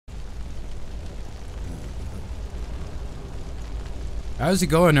How's it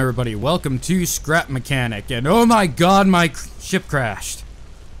going, everybody? Welcome to Scrap Mechanic, and oh my god, my ship crashed.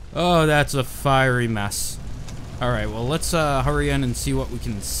 Oh, that's a fiery mess. Alright, well, let's hurry in and see what we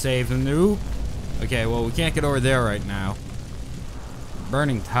can save. Nope. Okay, well, we can't get over there right now.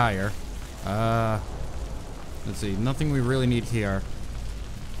 Burning tire. Let's see, nothing we really need here.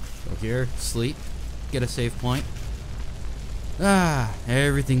 Go here, sleep, get a save point. Ah,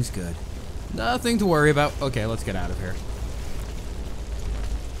 everything's good. Nothing to worry about. Okay, let's get out of here.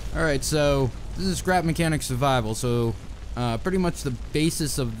 Alright, so this is Scrap Mechanic Survival, so pretty much the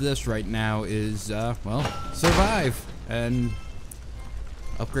basis of this right now is, well, survive and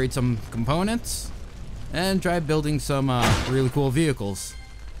upgrade some components and try building some really cool vehicles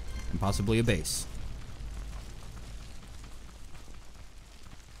and possibly a base.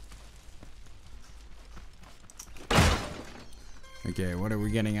 Okay, what are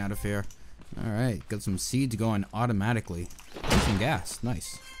we getting out of here? Alright, got some seeds going automatically. And some gas,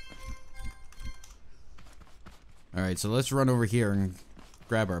 nice. Alright, so let's run over here and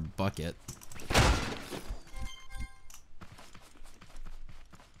grab our bucket.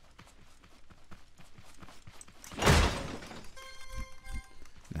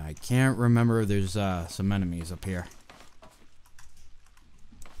 Now, I can't remember if there's some enemies up here.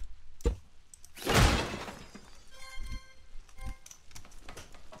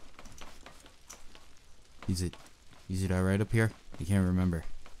 Is it alright up here? I can't remember.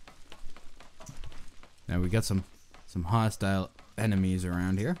 Now we got some hostile enemies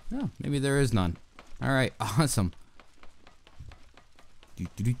around here. Oh, maybe there is none. Alright, awesome.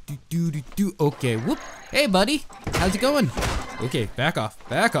 Okay, whoop. Hey, buddy. How's it going? Okay, back off.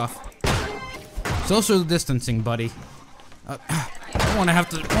 Back off. Social distancing, buddy. I don't want to have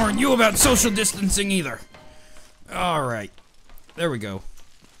to warn you about social distancing either. Alright. There we go.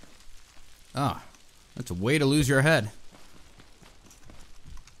 Ah, that's a way to lose your head.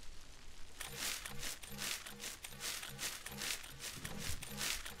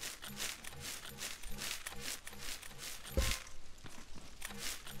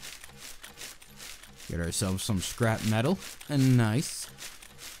 Get ourselves some scrap metal, and nice.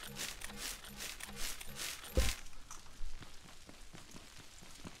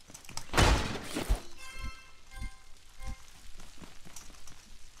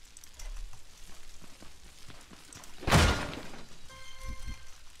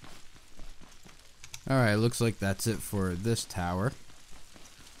 Alright, looks like that's it for this tower.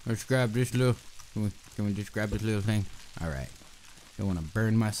 Let's grab this little... Can we just grab this little thing? Alright. Don't want to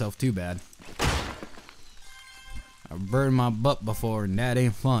burn myself too bad. I've burned my butt before, and that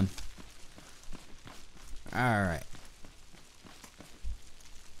ain't fun. Alright.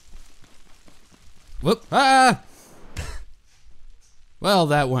 Whoop! Ah! Well,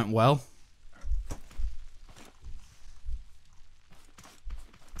 that went well.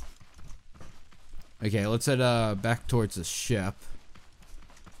 Okay, let's head back towards the ship.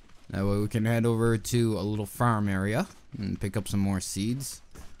 That way we can head over to a little farm area and pick up some more seeds.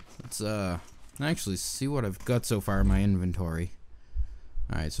 Let's actually see what I've got so far in my inventory.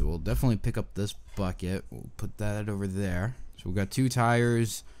 Alright, so we'll definitely pick up this bucket. We'll put that over there. So we've got 2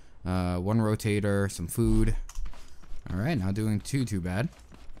 tires, 1 rotator, some food. Alright, not doing too bad.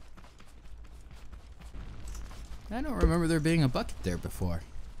 I don't remember there being a bucket there before,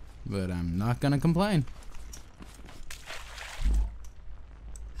 but I'm not gonna complain.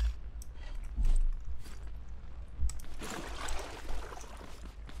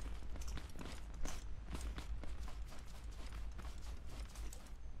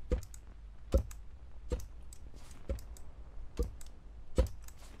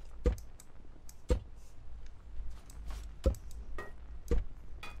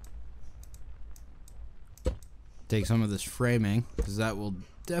 Take some of this framing, because that will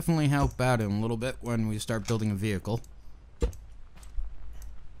definitely help out in a little bit when we start building a vehicle.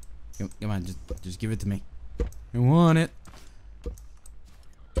 Come on, just give it to me. I want it.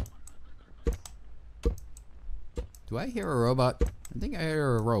 Do I hear a robot? I think I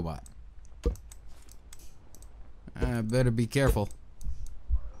hear a robot. I better be careful.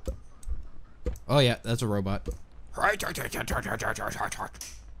 Oh yeah, that's a robot.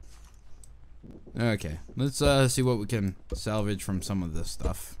 Okay, let's see what we can salvage from some of this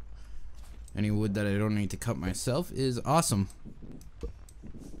stuff. Any wood that I don't need to cut myself is awesome.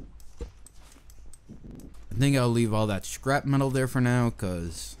 I think I'll leave all that scrap metal there for now,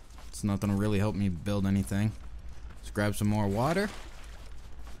 because it's not going to really help me build anything. Let's grab some more water.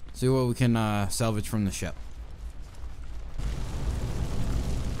 See what we can salvage from the ship.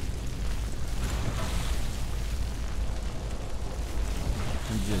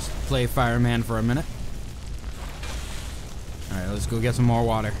 Just play fireman for a minute. Alright, let's go get some more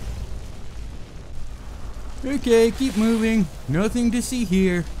water. Okay, keep moving. Nothing to see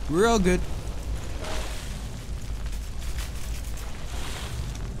here. We're all good.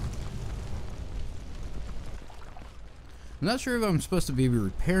 I'm not sure if I'm supposed to be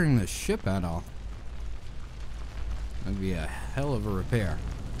repairing this ship at all. That'd be a hell of a repair.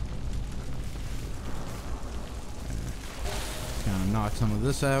 Kind of knock some of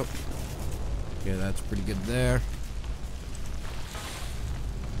this out. Okay, that's pretty good there.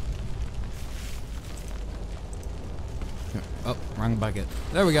 Oh, wrong bucket.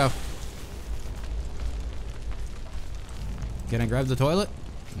 There we go. Can I grab the toilet?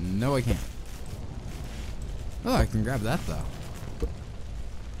 No, I can't. Oh, I can grab that though.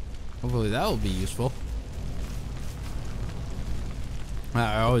 Hopefully that will be useful.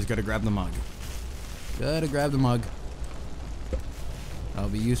 I always gotta grab the mug. Gotta grab the mug.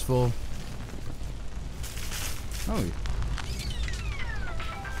 That'll be useful. Oh.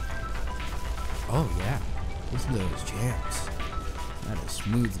 Oh yeah. Listen to those jams. That is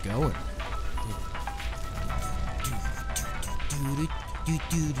smooth going.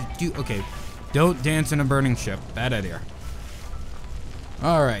 Okay. Don't dance in a burning ship. Bad idea.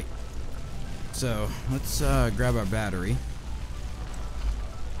 Alright. So, let's grab our battery.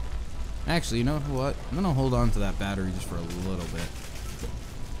 Actually, you know what? I'm gonna hold on to that battery just for a little bit.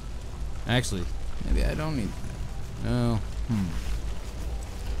 Actually, maybe I don't need that. No.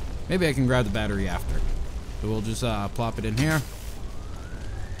 Maybe I can grab the battery after. So we'll just plop it in here.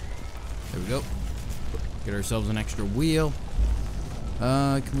 There we go. Get ourselves an extra wheel.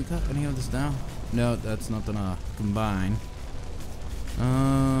 Can we cut any of this down? No, that's not gonna combine.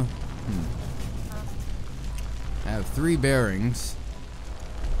 I have 3 bearings.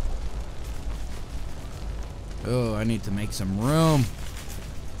 Oh, I need to make some room.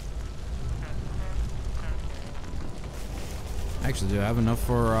 Actually, do I have enough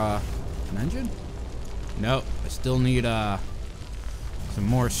for an engine? Nope, I still need some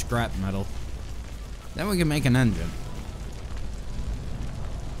more scrap metal. Then we can make an engine.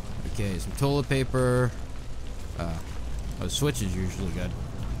 Okay, some toilet paper. A switch is usually good.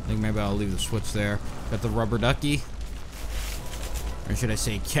 I think maybe I'll leave the switch there. Got the rubber ducky. Or should I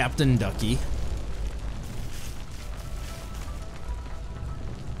say Captain Ducky.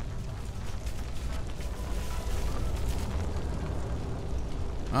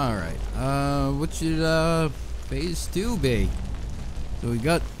 Alright, what should phase 2 be? So we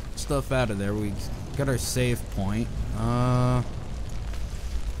got stuff out of there. We got our save point.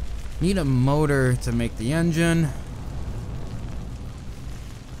 Need a motor to make the engine,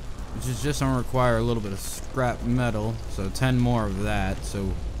 which is just gonna require a little bit of scrap metal, so 10 more of that.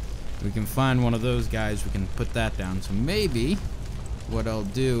 So we can find one of those guys, we can put that down. So maybe what I'll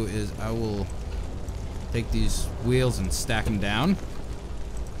do is I will take these wheels and stack them down.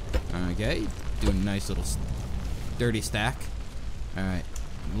 Okay, do a nice little dirty stack. Alright,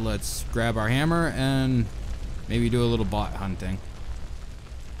 let's grab our hammer and maybe do a little bot hunting.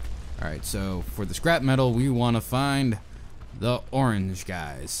 Alright, so for the scrap metal, we want to find the orange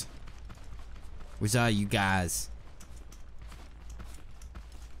guys. Where's all you guys?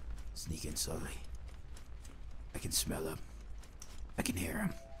 Sneaking slowly. I can smell them. I can hear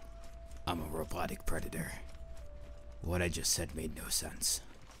them. I'm a robotic predator. What I just said made no sense.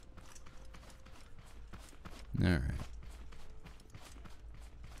 Alright.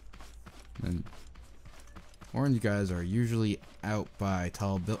 And orange guys are usually out by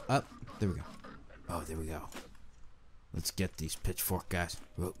tall up. There we go. Oh, there we go. Let's get these pitchfork guys.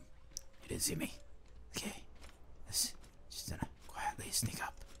 Whoa. You didn't see me. Okay. Let's just gonna quietly sneak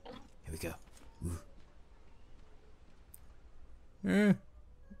up. Here we go. Ooh.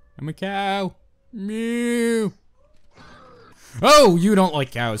 I'm a cow. Mew. Oh, you don't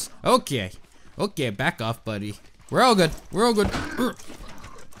like cows. Okay. Okay, back off, buddy. We're all good. We're all good.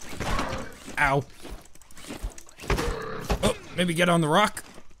 Ow. Oh, maybe get on the rock.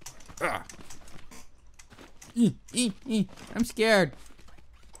 I'm scared.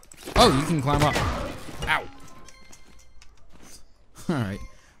 Oh, you can climb up. Ow. Alright.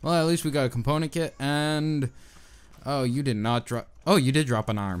 Well, at least we got a component kit and... Oh, you did not drop... Oh, you did drop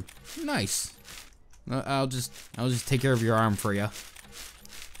an arm. Nice. I'll just take care of your arm for you.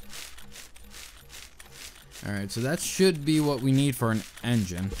 Alright, so that should be what we need for an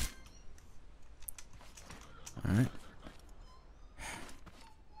engine. Alright.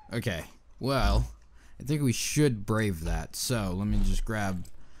 Okay, well, I think we should brave that. So, let me just grab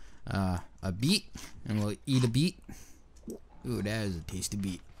a beet, and we'll eat a beet. Ooh, that is a tasty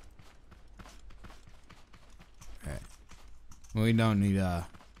beet. Alright. Well, we don't need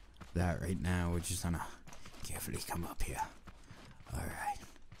that right now. We're just gonna carefully come up here. Alright.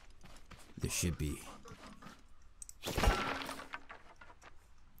 There should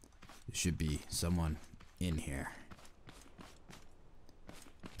be someone in here.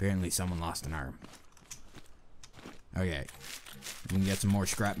 Apparently someone lost an arm. Okay. We can get some more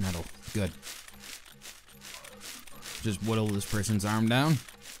scrap metal. Good. Just whittle this person's arm down.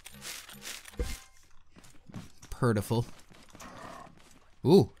 Purtiful.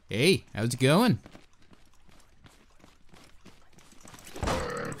 Ooh, hey, how's it going?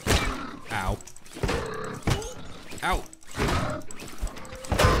 Ow. Ow.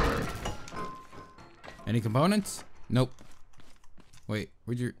 Any components? Nope. Wait,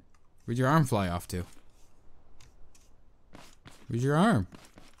 where'd your arm fly off to? Where's your arm?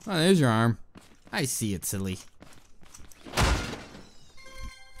 Oh, there's your arm. I see it, silly.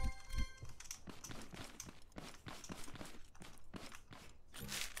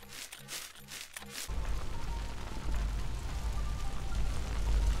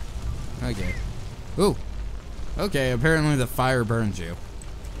 Okay. Ooh. Okay, apparently the fire burns you.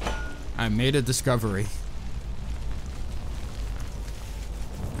 I made a discovery.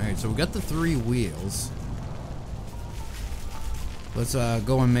 Alright, so we got the 3 wheels. Let's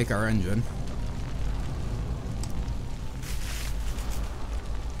go and make our engine.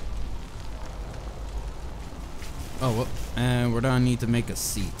 Oh, well, and we're gonna need to make a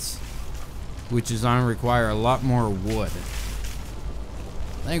seat, which is gonna require a lot more wood.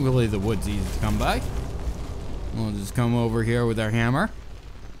 Thankfully, the wood's easy to come by. We'll just come over here with our hammer.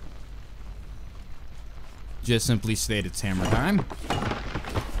 Just simply state it's hammer time.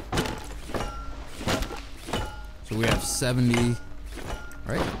 So we have 70,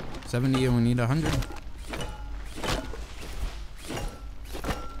 right? 70 and we need 100.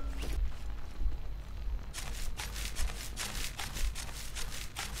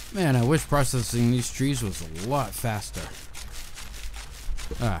 Man, I wish processing these trees was a lot faster.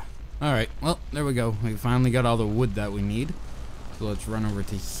 Alright, well, there we go. We finally got all the wood that we need. So let's run over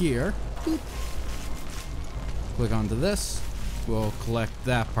to here. Boop. Click onto this. We'll collect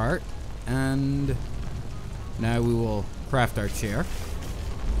that part. And now we will craft our chair.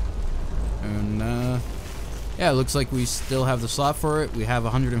 And, yeah, it looks like we still have the slot for it. We have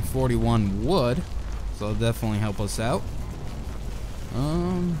 141 wood. So it'll definitely help us out.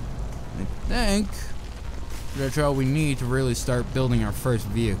 I think that's all we need to really start building our first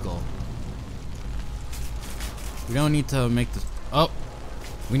vehicle. We don't need to make this. Oh,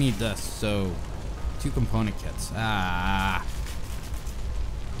 we need this. So, 2 component kits. Ah.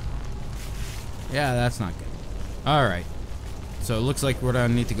 Yeah, that's not good. Alright. So, it looks like we're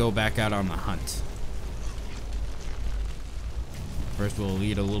gonna need to go back out on the hunt. First, we'll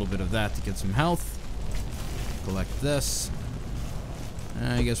eat a little bit of that to get some health. Collect this.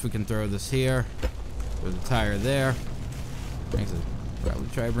 I guess we can throw this here. There's a tire there. Actually, probably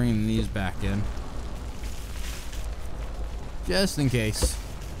try bringing these back in. Just in case.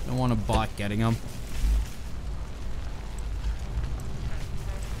 Don't want a bot getting them.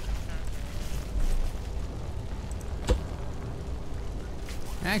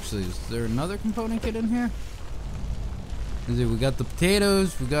 Actually, is there another component kit in here? We got the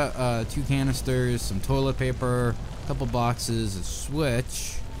potatoes, we got 2 canisters, some toilet paper, a couple boxes, a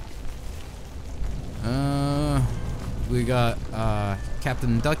switch. We got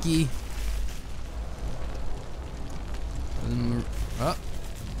Captain Ducky. Oh.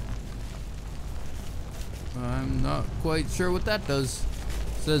 I'm not quite sure what that does.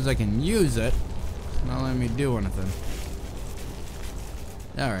 It says I can use it. It's not letting me do anything.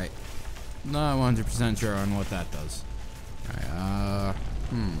 Alright. Not 100% sure on what that does. Alright,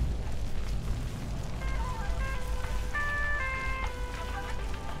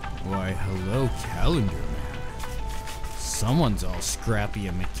 Why, hello, Calendar Man. Someone's all scrappy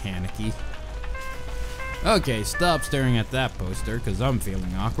and mechanic-y. Okay, stop staring at that poster, because I'm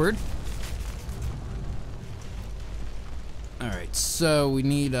feeling awkward. Alright, so we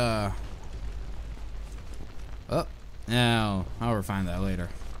need, oh, now, I'll refine that later.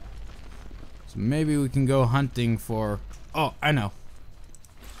 So maybe we can go hunting for, oh, I know.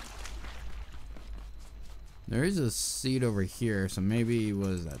 There is a seed over here, so maybe,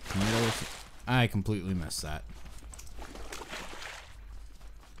 was that tomatoes? I completely missed that.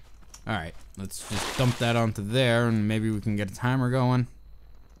 Alright, let's just dump that onto there, and maybe we can get a timer going.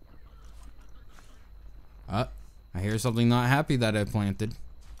 I hear something not happy that I planted.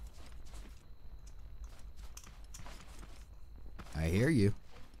 I hear you,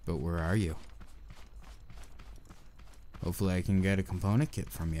 but where are you? Hopefully I can get a component kit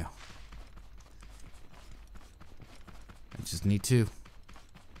from you. I just need 2.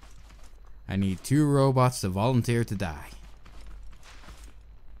 I need 2 robots to volunteer to die.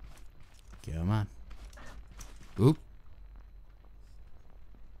 Come on. Oop.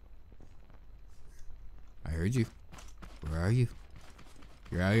 I heard you. Where are you?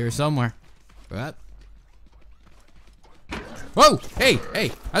 You're out here somewhere. What? Whoa! Hey!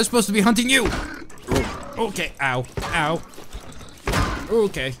 Hey! I was supposed to be hunting you! Okay. Ow. Ow.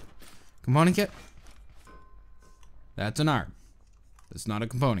 Okay. Component kit? That's an arm. It's not a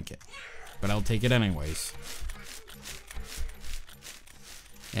component kit. But I'll take it anyways.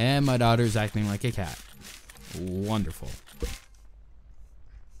 And my daughter's acting like a cat. Wonderful.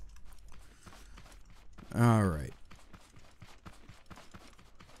 Alright.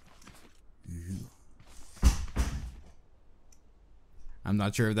 I'm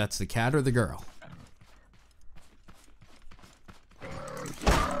not sure if that's the cat or the girl.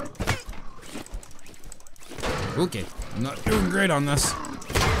 Okay, I'm not doing great on this.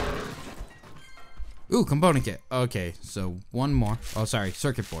 Ooh, component kit. Okay, so one more. Oh, sorry,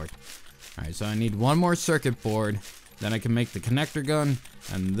 circuit board. Alright, so I need one more circuit board. Then I can make the connector gun.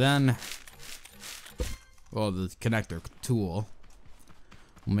 And then... well, the connector tool.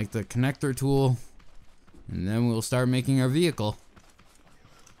 We'll make the connector tool. And then we'll start making our vehicle.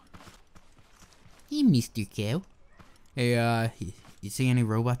 Hey, Mr. Cow. Hey, you see any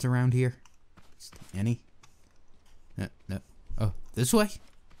robots around here? Any? No. Oh, this way?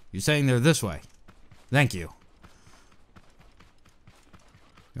 You're saying they're this way. Thank you.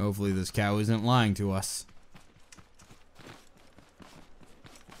 Hopefully this cow isn't lying to us.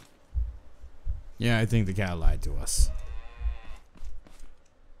 Yeah, I think the cow lied to us.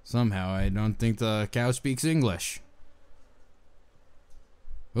 Somehow, I don't think the cow speaks English.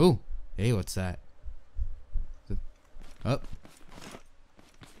 Ooh, hey, what's that? Up.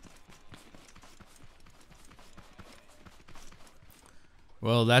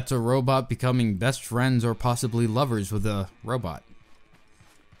 Well, that's a robot becoming best friends or possibly lovers with a robot.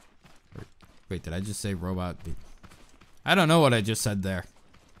 Wait, did I just say robot? I don't know what I just said there.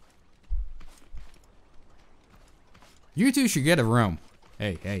 You two should get a room.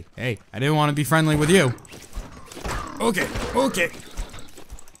 Hey, hey, hey, I didn't want to be friendly with you. Okay, okay.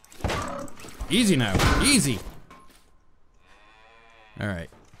 Easy now, easy. Alright.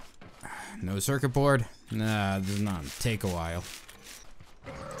 No circuit board? Nah, this is not. Take a while.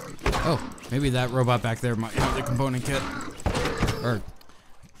 Oh, maybe that robot back there might have the component kit. Or,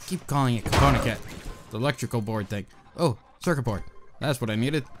 I keep calling it component kit. The electrical board thing. Oh, circuit board. That's what I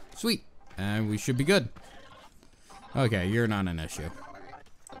needed. Sweet. And we should be good. Okay, you're not an issue.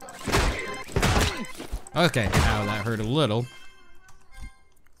 Okay, now that hurt a little.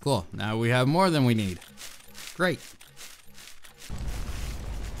 Cool. Now we have more than we need. Great.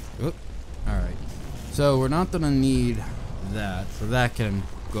 Oop. Alright. So we're not gonna need that. So that can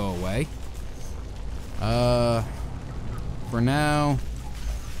go away. For now,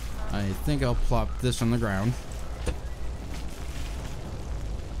 I think I'll plop this on the ground.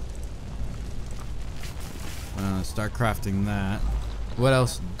 Start crafting that. What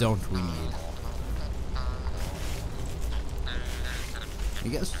else don't we need? I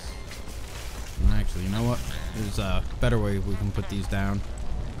guess. Actually, you know what? There's a better way we can put these down.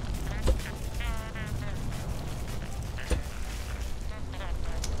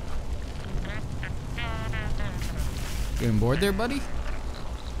 Getting bored there, buddy?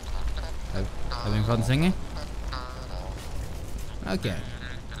 Having fun singing? Okay.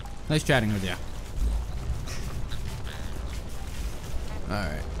 Nice chatting with you.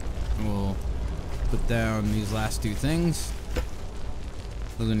 Alright. We'll put down these last two things.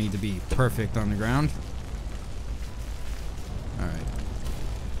 Doesn't need to be perfect on the ground. Alright.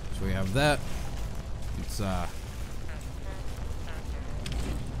 So we have that. Let's get out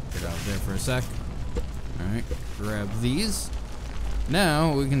of there for a sec. Alright, grab these.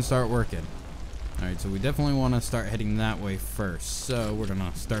 Now we can start working. Alright, so we definitely want to start heading that way first. So we're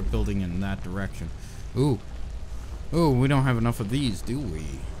gonna start building in that direction. Ooh. Ooh, we don't have enough of these, do we?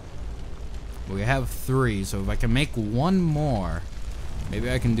 We have 3, so if I can make one more,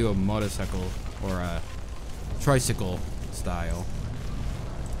 maybe I can do a motorcycle or a tricycle style.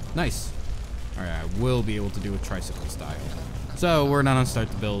 Nice. Alright, I will be able to do a tricycle style. So we're gonna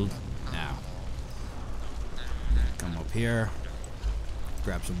start to build now. Come up here.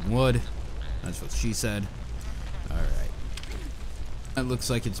 Grab some wood. That's what she said. Alright. That looks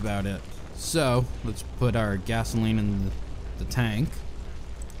like it's about it. So, let's put our gasoline in the tank.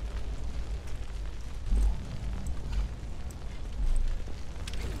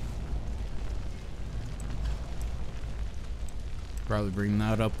 Probably bring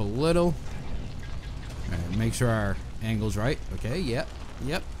that up a little. Alright, make sure our angle's right. Okay, yep.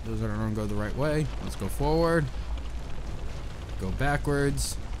 Those are gonna go the right way. Let's go forward. Go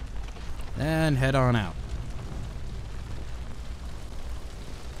backwards. and head on out.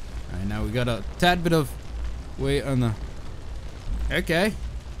 Alright, now we got a tad bit of weight on the... Okay.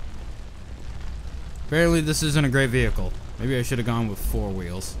 Apparently this isn't a great vehicle. Maybe I should have gone with 4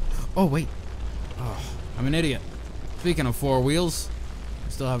 wheels. Oh, wait. Oh, I'm an idiot. Speaking of 4 wheels, I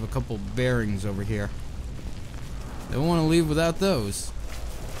still have a couple bearings over here. Don't want to leave without those.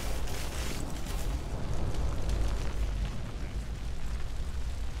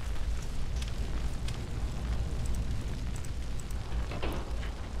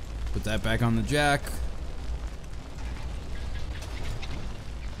 Put that back on the jack.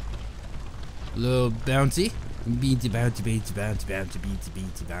 A little bouncy. Beansy, bouncy, bouncy, bouncy, bouncy, beansy,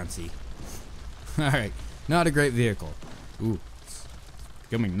 beansy, bouncy. Alright, not a great vehicle. Ooh, it's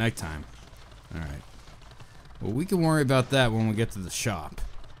becoming nighttime. Alright. Well, we can worry about that when we get to the shop.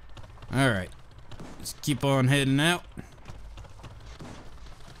 Alright. Just keep on heading out.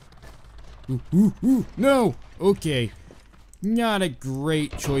 Ooh, no! Okay. Not a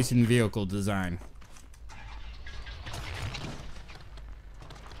great choice in vehicle design.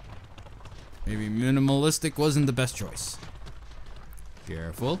 Maybe minimalistic wasn't the best choice.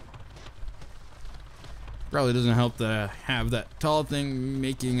 Careful. Probably doesn't help that I have that tall thing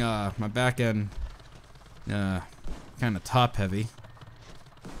making my back end kind of top heavy.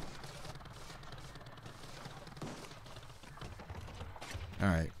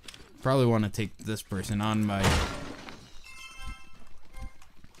 Alright. Probably want to take this person on my...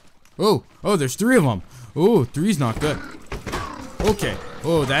 Oh, there's 3 of them. Oh, 3's not good. Okay.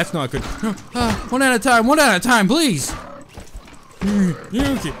 Oh, that's not good. One at a time, please.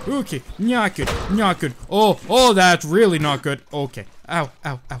 Okay. Not good. Oh, that's really not good. Okay. Ow.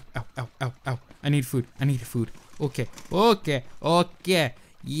 I need food. Okay.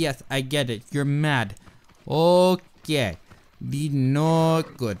 Yes, I get it. You're mad. Okay. Be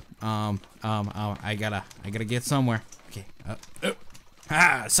not good. I gotta get somewhere. Okay.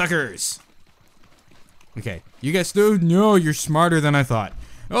 Suckers. Okay, you guys still know you're smarter than I thought.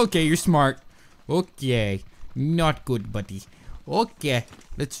 Okay, you're smart. Okay, not good, buddy. Okay,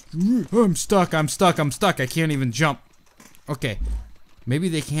 let's... I'm stuck. I can't even jump. Okay, maybe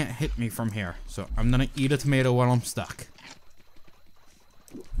they can't hit me from here. So I'm gonna eat a tomato while I'm stuck.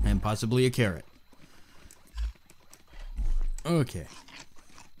 And possibly a carrot. Okay.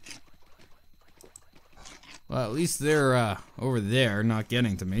 Well, at least they're over there not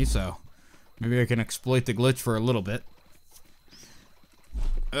getting to me, so... Maybe I can exploit the glitch for a little bit.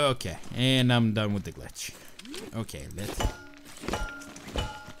 Okay, and I'm done with the glitch. Okay, let's...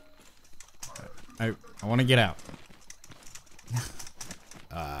 I want to get out.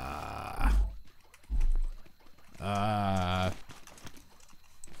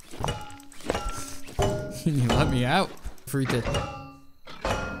 Can you let me out? Free to...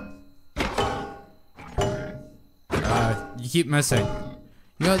 You keep missing.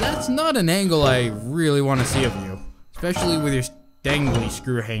 You know, that's not an angle I really want to see of you. Especially with your dangly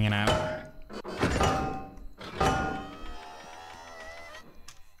screw hanging out.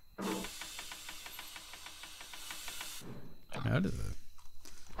 How does it?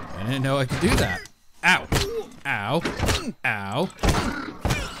 I didn't know I could do that. Ow.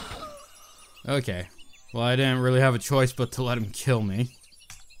 Okay. Well, I didn't really have a choice but to let him kill me.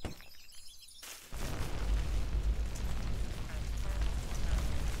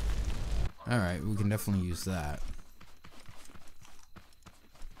 Alright, we can definitely use that.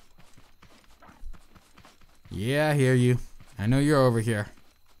 Yeah, I hear you. I know you're over here.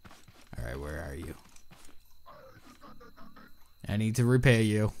 Alright, where are you? I need to repay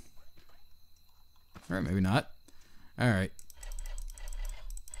you. Alright, maybe not. Alright.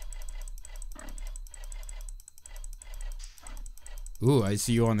 Ooh, I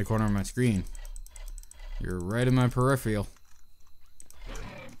see you on the corner of my screen. You're right in my peripheral.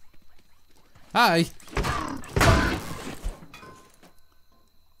 Hi!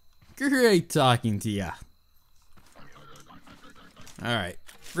 Great talking to ya. Alright,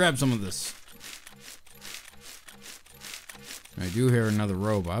 grab some of this. I do hear another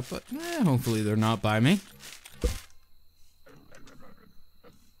robot, but hopefully they're not by me.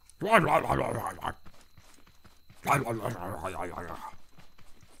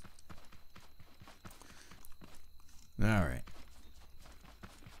 Alright.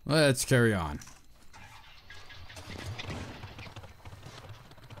 Let's carry on.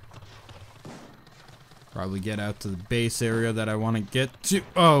 Probably get out to the base area that I want to get to.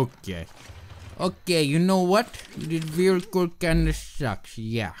 Okay. Okay, you know what? This vehicle kinda sucks,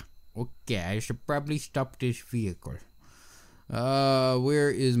 yeah. Okay, I should probably stop this vehicle. Where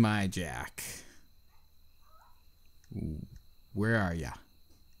is my jack? Ooh, where are ya?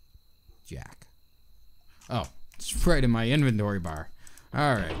 Jack. Oh, it's right in my inventory bar.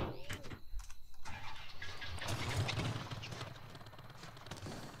 Alright.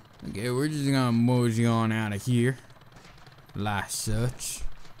 Okay, we're just gonna mosey on out of here. Like such.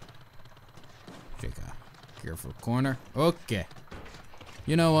 Take a careful corner. Okay.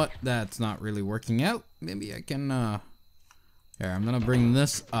 You know what? That's not really working out. Maybe I can, here, I'm gonna bring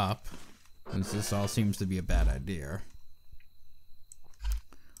this up, since this all seems to be a bad idea.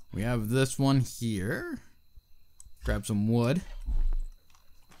 We have this one here. Grab some wood.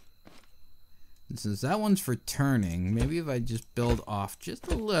 And since that one's for turning, maybe if I just build off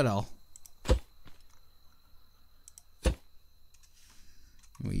just a little.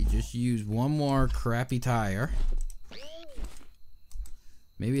 We just use one more crappy tire.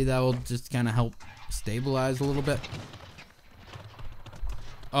 Maybe that will just kind of help stabilize a little bit.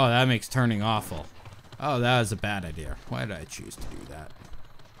 Oh, that makes turning awful. Oh, that was a bad idea. Why did I choose to do that?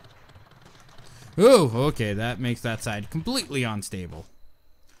 Oh, okay, that makes that side completely unstable.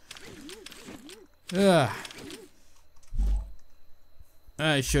 Ugh.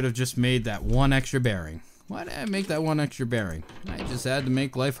 I should have just made that one extra bearing. Why did I make that one extra bearing? I just had to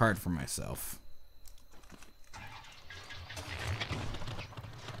make life hard for myself.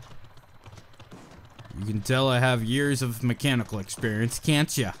 You can tell I have years of mechanical experience,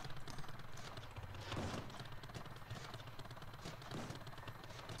 can't ya?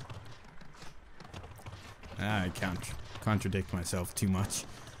 I can't contradict myself too much.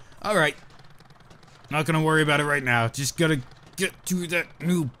 Alright. Not gonna worry about it right now. Just gotta get to that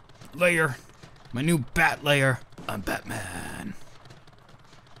new layer. My new bat layer. I'm Batman.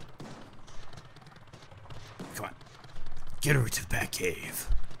 Come on. Get over to the Batcave.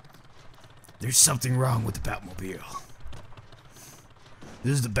 There's something wrong with the Batmobile.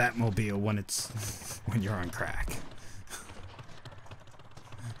 This is the Batmobile when it's when you're on crack.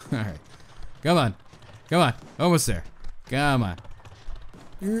 Alright. Come on. Come on. Almost there. Come on.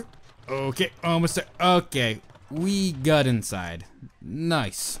 Okay, almost there. Okay. We got inside.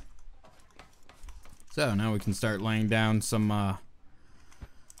 Nice. So now we can start laying down some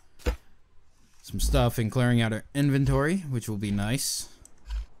stuff and clearing out our inventory, which will be nice.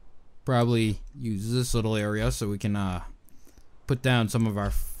 Probably use this little area so we can put down some of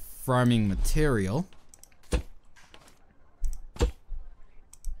our farming material.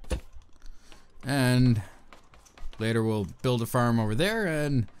 And later we'll build a farm over there,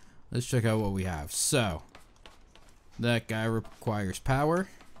 and let's check out what we have. So that guy requires power.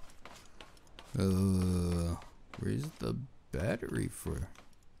 Where's the battery for?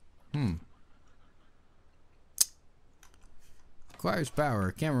 Requires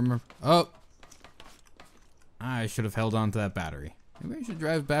power. Can't remember. Oh, I should have held on to that battery. Maybe I should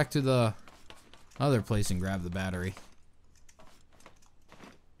drive back to the other place and grab the battery.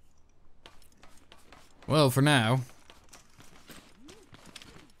 Well, for now,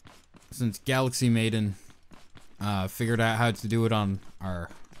 since Galaxy Maiden figured out how to do it on our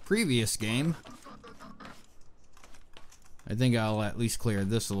previous game, I think I'll at least clear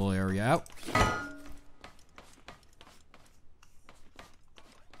this little area out.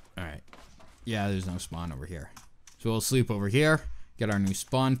 Alright. Yeah, there's no spawn over here. So we'll sleep over here, get our new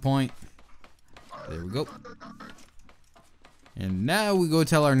spawn point. There we go. And now we go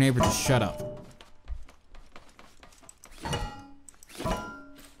tell our neighbor to shut up.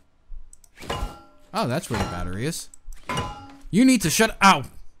 Oh, that's where the battery is. You need to shut up.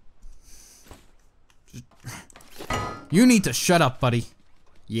 You need to shut up, buddy.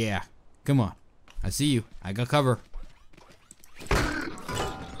 Yeah. Come on. I see you. I got cover.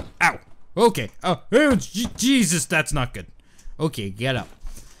 Ow. Okay. Oh, Jesus, that's not good. Okay, get up.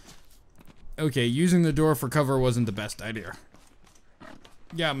 Okay, using the door for cover wasn't the best idea.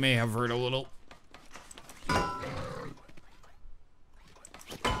 Yeah, it may have hurt a little.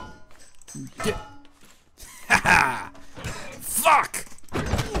 Get. Haha! Fuck!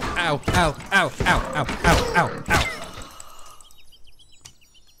 Ow, ow, ow, ow, ow, ow, ow,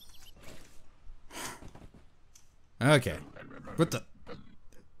 ow. Okay. What the?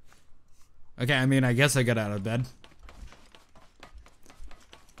 Okay, I mean, I guess I got out of bed.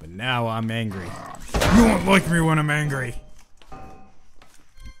 But now I'm angry. You won't like me when I'm angry.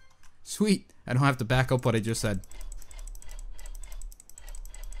 Sweet. I don't have to back up what I just said.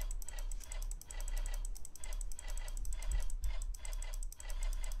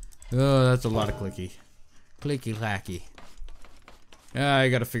 Oh, that's a lot of clicky. Clicky clacky. I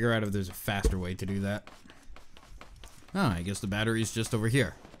gotta figure out if there's a faster way to do that. Oh, I guess the battery's just over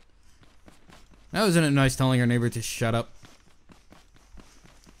here. Now, isn't it nice telling our neighbor to shut up?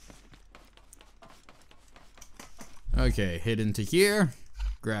 Okay, hit into here.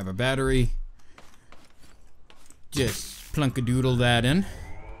 grab a battery. Just plunk-a-doodle that in.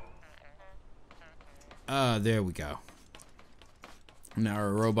 There we go. Now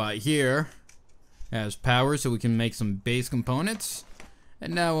our robot here has power so we can make some base components.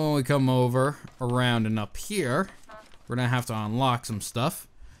 And now when we come over, around and up here, we're gonna have to unlock some stuff.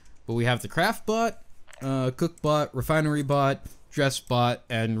 But we have the craft bot, cook bot, refinery bot, dress bot,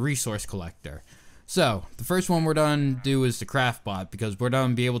 and resource collector. So the first one we're done do is the craft bot, because we're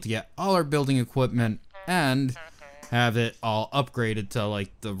done be able to get all our building equipment and have it all upgraded to like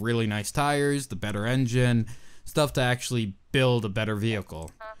the really nice tires, the better engine, stuff to actually build a better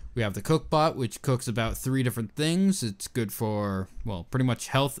vehicle. We have the cook bot, which cooks about 3 different things. It's good for, well, pretty much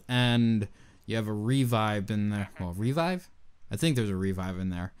health, and you have a revive in there. Well, revive? I think there's a revive in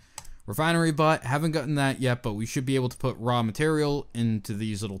there. Refinery bot, haven't gotten that yet, but we should be able to put raw material into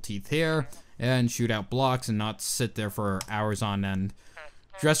these little teeth here and shoot out blocks and not sit there for hours on end.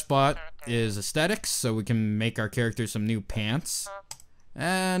 Dress bot is aesthetics, so we can make our character some new pants.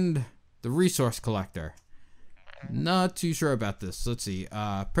 And the resource collector. Not too sure about this. Let's see.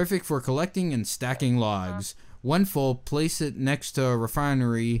 Perfect for collecting and stacking logs. When full, place it next to a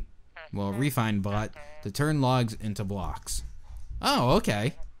refinery, well, refine bot, to turn logs into blocks. Oh,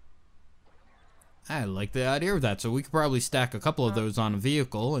 okay. I like the idea of that. So we could probably stack a couple of those on a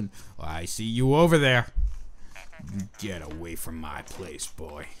vehicle. And oh, I see you over there. Get away from my place,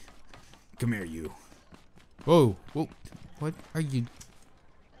 boy. Come here, you. Whoa, whoa. What are you?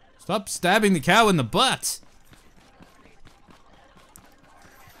 Stop stabbing the cow in the butt.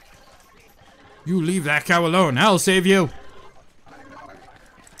 You leave that cow alone. I'll save you.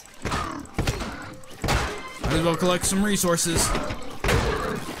 Might as well collect some resources.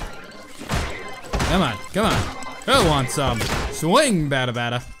 Come on, come on. I want some. Swing, bada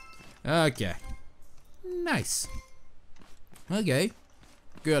bada. Okay. Nice. Okay.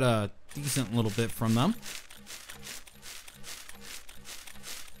 Got a decent little bit from them.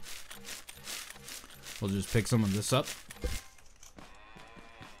 We'll just pick some of this up.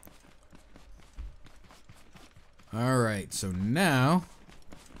 Alright, so now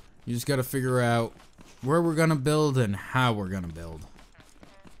you just gotta figure out where we're gonna build and how we're gonna build.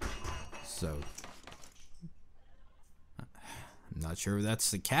 So I'm not sure if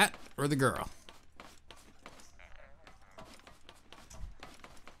that's the cat or the girl.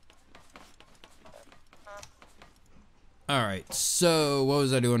 Alright, so what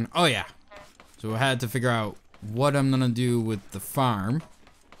was I doing? Oh yeah. So I had to figure out what I'm gonna do with the farm,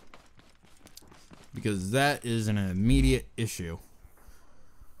 because that is an immediate issue.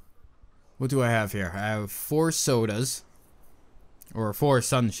 What do I have here? I have 4 sodas, or 4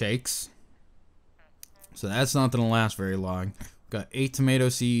 sun shakes. So that's not gonna last very long. Got 8 tomato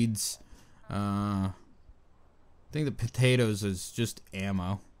seeds. I think the potatoes is just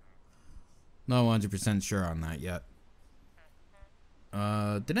ammo. Not 100% sure on that yet.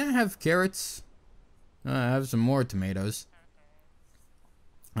 Did I have carrots? I have some more tomatoes.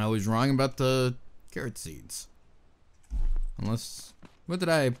 I was wrong about the carrot seeds. Unless, what did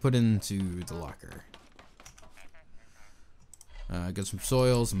I put into the locker? I got some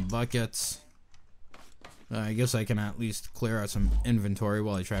soil, some buckets. I guess I can at least clear out some inventory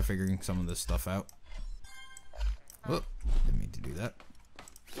while I try figuring some of this stuff out. Whoop, didn't mean to do that.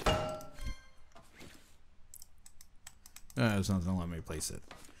 There's nothing to let me place it.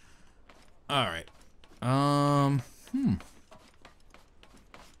 Alright. So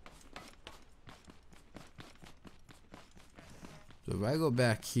if I go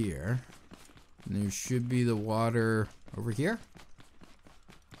back here, there should be the water over here.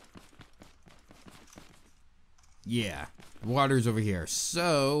 Yeah, the water's over here.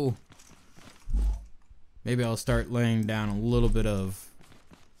 So maybe I'll start laying down a little bit of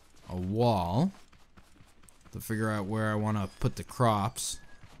a wall to figure out where I want to put the crops.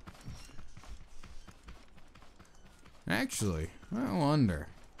 Actually, I wonder,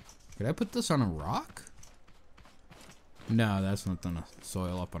 could I put this on a rock? No, that's not gonna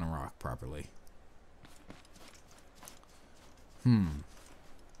soil up on a rock properly.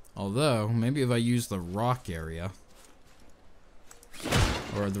 Although, maybe if I use the rock area,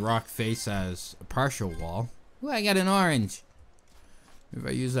 or the rock face as a partial wall. Ooh, I got an orange. If I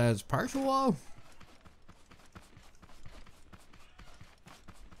use that as a partial wall?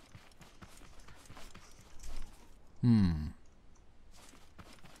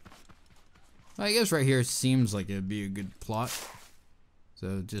 I guess right here seems like it'd be a good plot.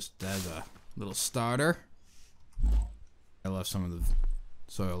 So just as a little starter. I left some of the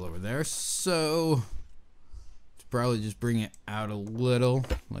soil over there, so probably just bring it out a little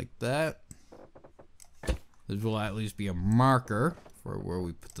like that. This will at least be a marker for where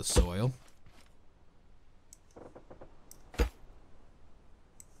we put the soil.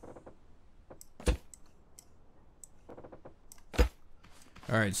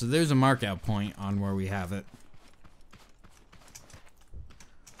 Alright, so there's a markout point on where we have it.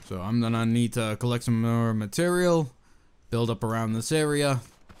 So I'm gonna need to collect some more material, build up around this area,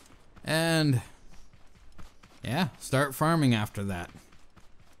 and yeah, start farming after that.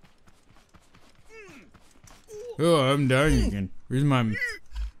 Oh, I'm dying again. Where's my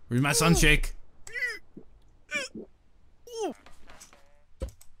sunshake? Oh,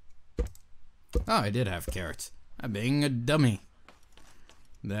 I did have carrots. I'm being a dummy.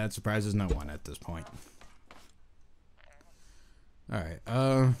 That surprises no one at this point. Alright,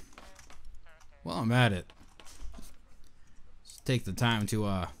 while I'm at it, let's take the time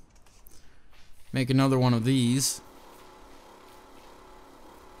to, make another one of these.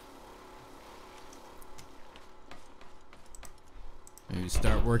 Maybe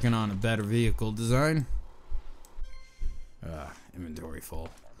start working on a better vehicle design. Inventory full.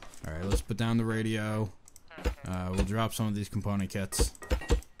 Alright, let's put down the radio. We'll drop some of these component kits.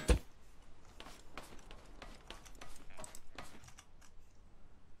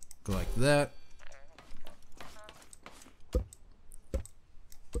 Go like that.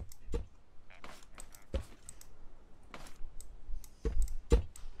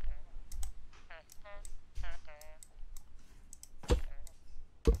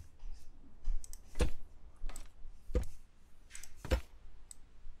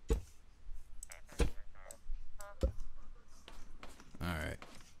 Alright.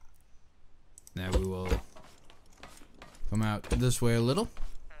 Now we will come out this way a little.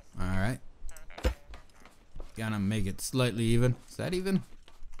 Alright. Gonna make it slightly even. Is that even?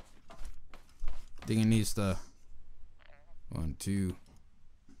 I think it needs to 1, 2,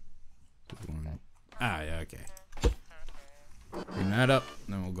 1. Ah, yeah, okay. Bring that up.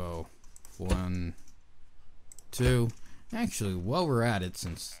 Then we'll go 1, 2. Actually, while we're at it,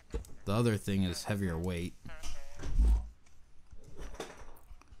 since the other thing is heavier weight,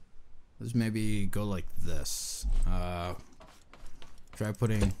 let's maybe go like this. Try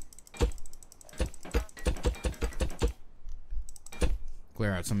putting...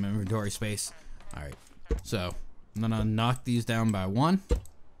 Clear out some inventory space. Alright, so I'm gonna knock these down by 1.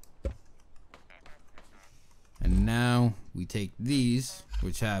 And now we take these,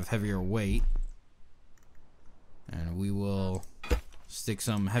 which have heavier weight, and we will stick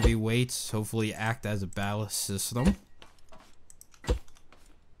some heavy weights, hopefully act as a ballast system.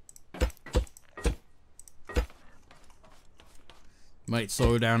 Might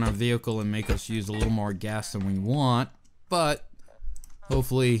slow down our vehicle and make us use a little more gas than we want, but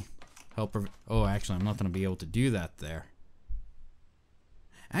hopefully help. Oh, actually, I'm not going to be able to do that there.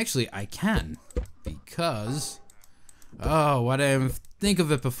 Actually, I can, because... Oh, why didn't I even think of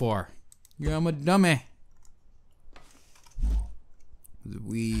it before? Yeah, I'm a dummy.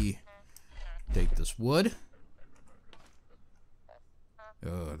 We take this wood.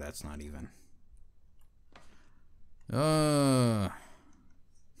 Oh, that's not even.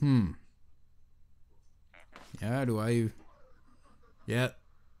 Yeah, do I... Yeah.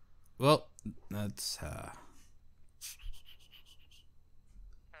 Well, that's,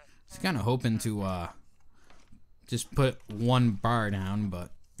 just kind of hoping to, just put 1 bar down,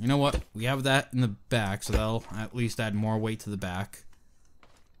 but you know what? We have that in the back, so that'll at least add more weight to the back.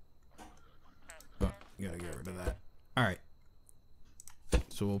 But, gotta get rid of that. Alright.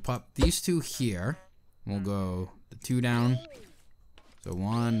 So we'll pop these 2 here. We'll go the 2 down. So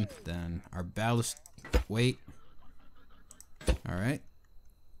 1, then our ballast weight. Alright.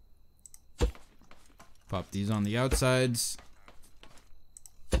 Pop these on the outsides.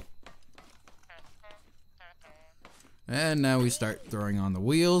 And now we start throwing on the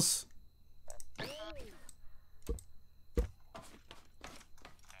wheels.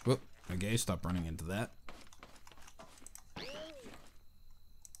 Whoop. Okay, stop running into that.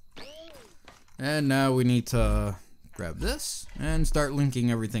 And now we need to grab this and start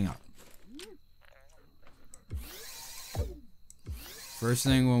linking everything up. First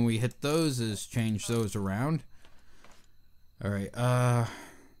thing when we hit those is change those around. Alright,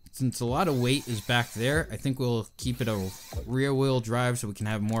 since a lot of weight is back there, I think we'll keep it a rear wheel drive so we can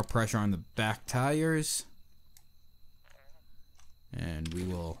have more pressure on the back tires. And we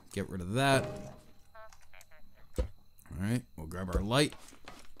will get rid of that. Alright, we'll grab our light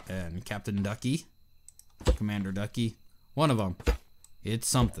and Captain Ducky, Commander Ducky, one of them. It's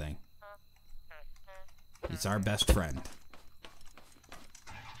something. It's our best friend.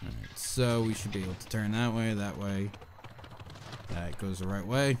 Alright, so we should be able to turn that way, that way. That goes the right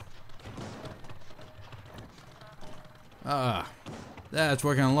way. That's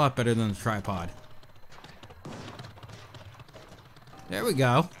working a lot better than the tripod. There we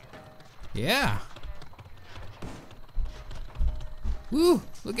go. Yeah. Woo!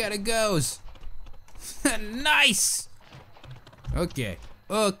 Look at it goes. Nice! Okay.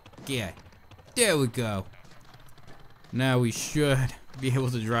 Okay. There we go. Now we should be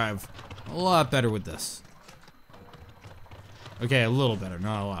able to drive a lot better with this. Okay, a little better,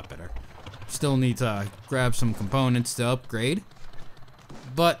 not a lot better. Still need to grab some components to upgrade.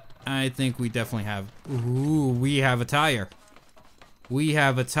 But I think we definitely have... Ooh, we have a tire. We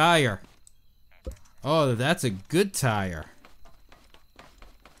have a tire. Oh, that's a good tire.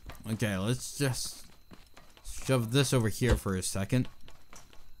 Okay, let's just shove this over here for a second.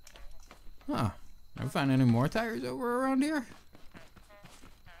 Huh. Ever find any more tires over around here?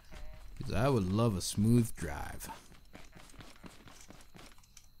 Because I would love a smooth drive.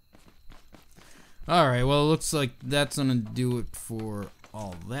 Alright, well, it looks like that's gonna do it for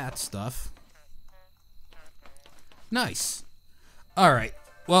all that stuff. Nice. Alright,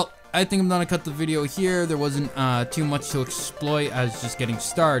 well, I think I'm gonna cut the video here. There wasn't too much to exploit. I was just getting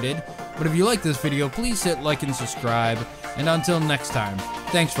started. But if you like this video, please hit like and subscribe. And until next time,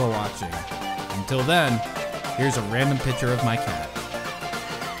 thanks for watching. Until then, here's a random picture of my cat.